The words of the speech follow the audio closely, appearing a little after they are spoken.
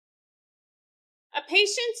A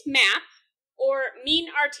patient's MAP, or mean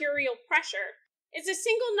arterial pressure, is a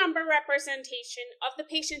single number representation of the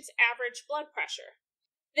patient's average blood pressure.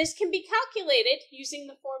 This can be calculated using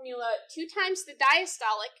the formula 2 times the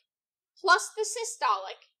diastolic plus the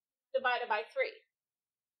systolic divided by 3.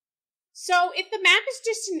 So if the MAP is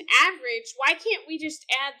just an average, why can't we just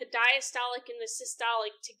add the diastolic and the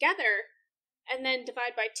systolic together and then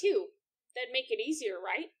divide by 2? That'd make it easier,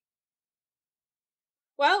 right?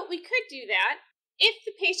 Well, we could do that if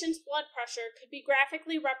the patient's blood pressure could be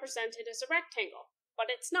graphically represented as a rectangle,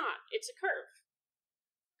 but it's not, it's a curve.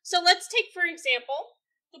 So let's take, for example,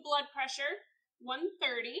 the blood pressure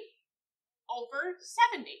 130 over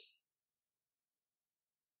 70.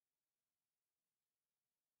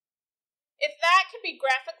 If that could be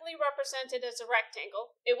graphically represented as a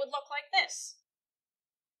rectangle, it would look like this.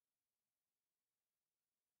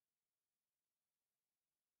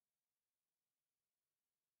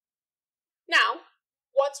 Now,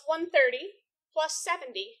 what's 130 plus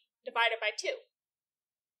 70 divided by 2?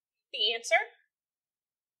 The answer?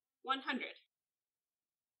 100.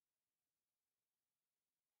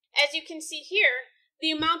 As you can see here,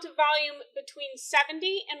 the amount of volume between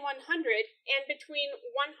 70 and 100 and between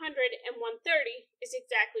 100 and 130 is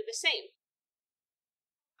exactly the same.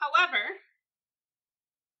 However,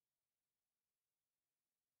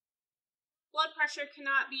 blood pressure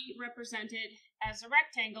cannot be represented as a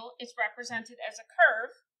rectangle, it's represented as a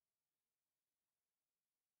curve.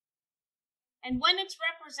 And when it's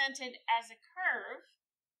represented as a curve,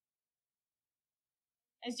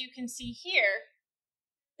 as you can see here,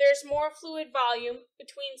 there's more fluid volume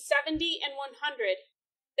between 70 and 100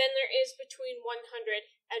 than there is between 100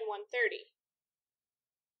 and 130.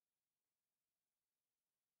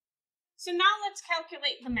 So now let's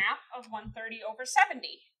calculate the MAP of 130 over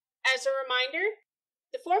 70. As a reminder,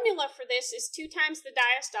 the formula for this is 2 times the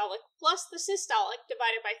diastolic plus the systolic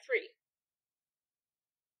divided by 3.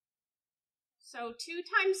 So 2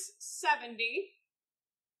 times 70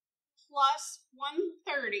 plus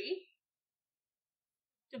 130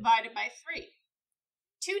 divided by 3.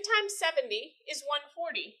 2 times 70 is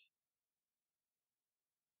 140.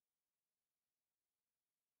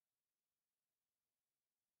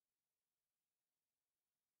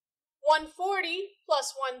 $140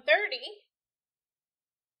 plus 130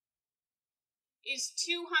 is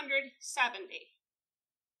 270.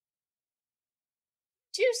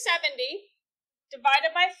 270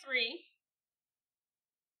 divided by 3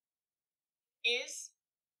 is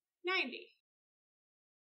 90.